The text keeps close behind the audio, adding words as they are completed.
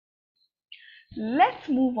let's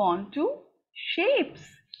move on to shapes.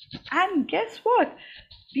 And guess what?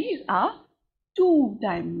 These are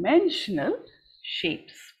two-dimensional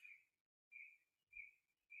shapes.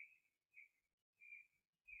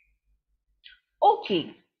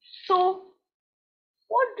 Okay, so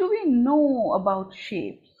what do we know about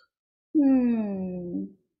shapes?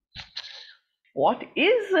 What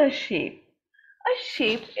is a shape? A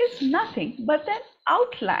shape is nothing but an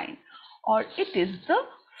outline, or it is the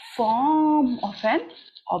form of an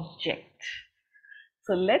object.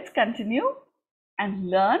 So let's continue and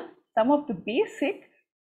learn some of the basic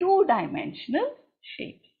two-dimensional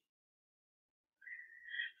shapes.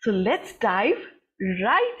 So let's dive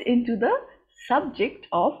right into the subject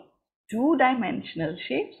of two-dimensional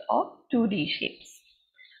shapes or 2D shapes.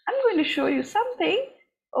 I'm going to show you something,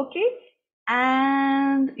 okay?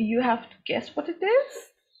 And you have to guess what it is.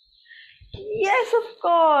 Yes, of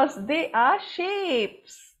course, they are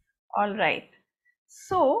shapes. All right.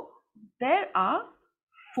 So there are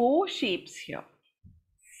 4 shapes here.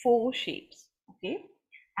 4 shapes, okay?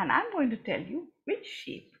 And I'm going to tell you which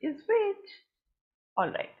shape is which. All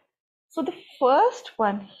right. So the first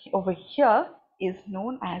one over here is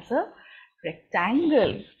known as a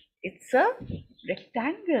rectangle. It's a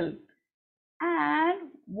rectangle.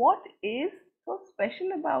 And what is so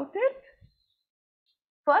special about it?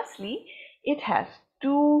 Firstly, it has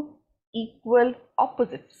 2 equal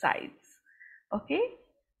opposite sides. Okay,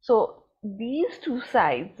 so these 2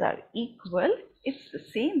 sides are equal, it's the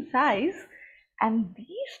same size, and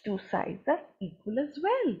these 2 sides are equal as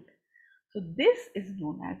well. So this is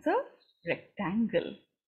known as a rectangle.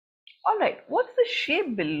 Alright, what's the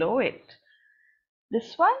shape below it?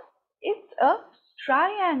 This one, it's a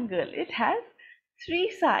triangle. It has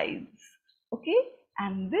 3 sides. Okay,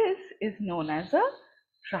 and this is known as a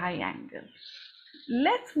triangle.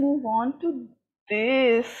 Let's move on to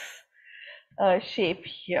this shape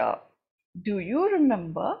here. Do you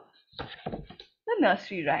remember the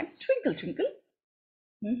nursery rhyme Twinkle Twinkle?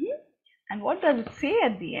 And what does it say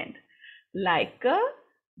at the end? Like a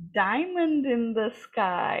diamond in the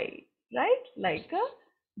sky, right? Like a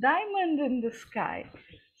diamond in the sky.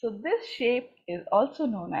 So this shape is also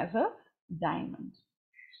known as a diamond.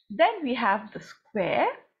 Then we have the square,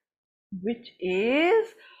 which is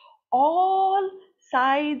all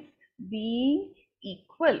sides being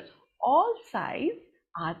equal. All sides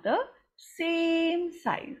are the same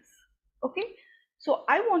size. Okay, so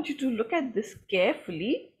I want you to look at this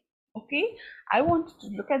carefully. Okay, I want you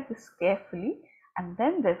to look at this carefully, and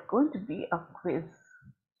then there's going to be a quiz.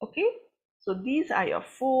 Okay, so these are your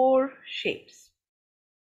 4 shapes.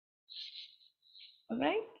 All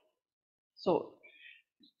right, so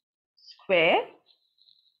square,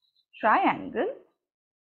 triangle,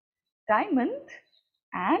 diamond,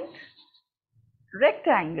 and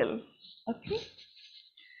rectangle. Okay,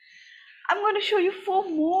 I'm going to show you 4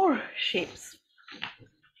 more shapes.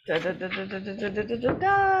 Da, da, da, da, da, da, da, da, da,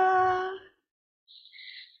 da.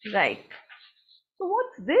 Right. So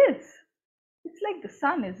what's this? It's like the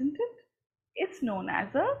sun, isn't it? It's known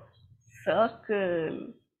as a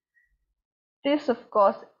circle. This, of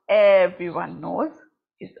course, everyone knows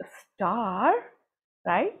is a star,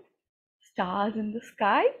 right? Stars in the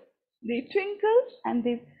sky, they twinkle and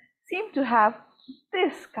they seem to have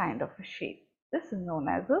this kind of a shape. This is known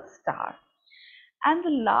as a star. And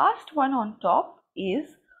the last one on top is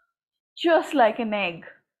just like an egg.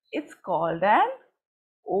 It's called an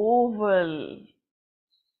oval.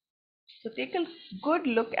 So take a good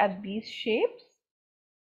look at these shapes.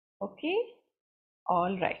 Okay,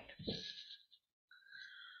 all right.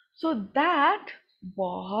 So that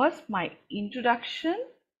was my introduction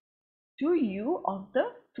to you of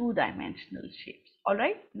the two-dimensional shapes. All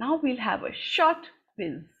right, now we'll have a short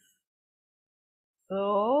quiz.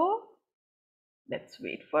 So let's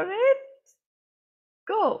wait for it.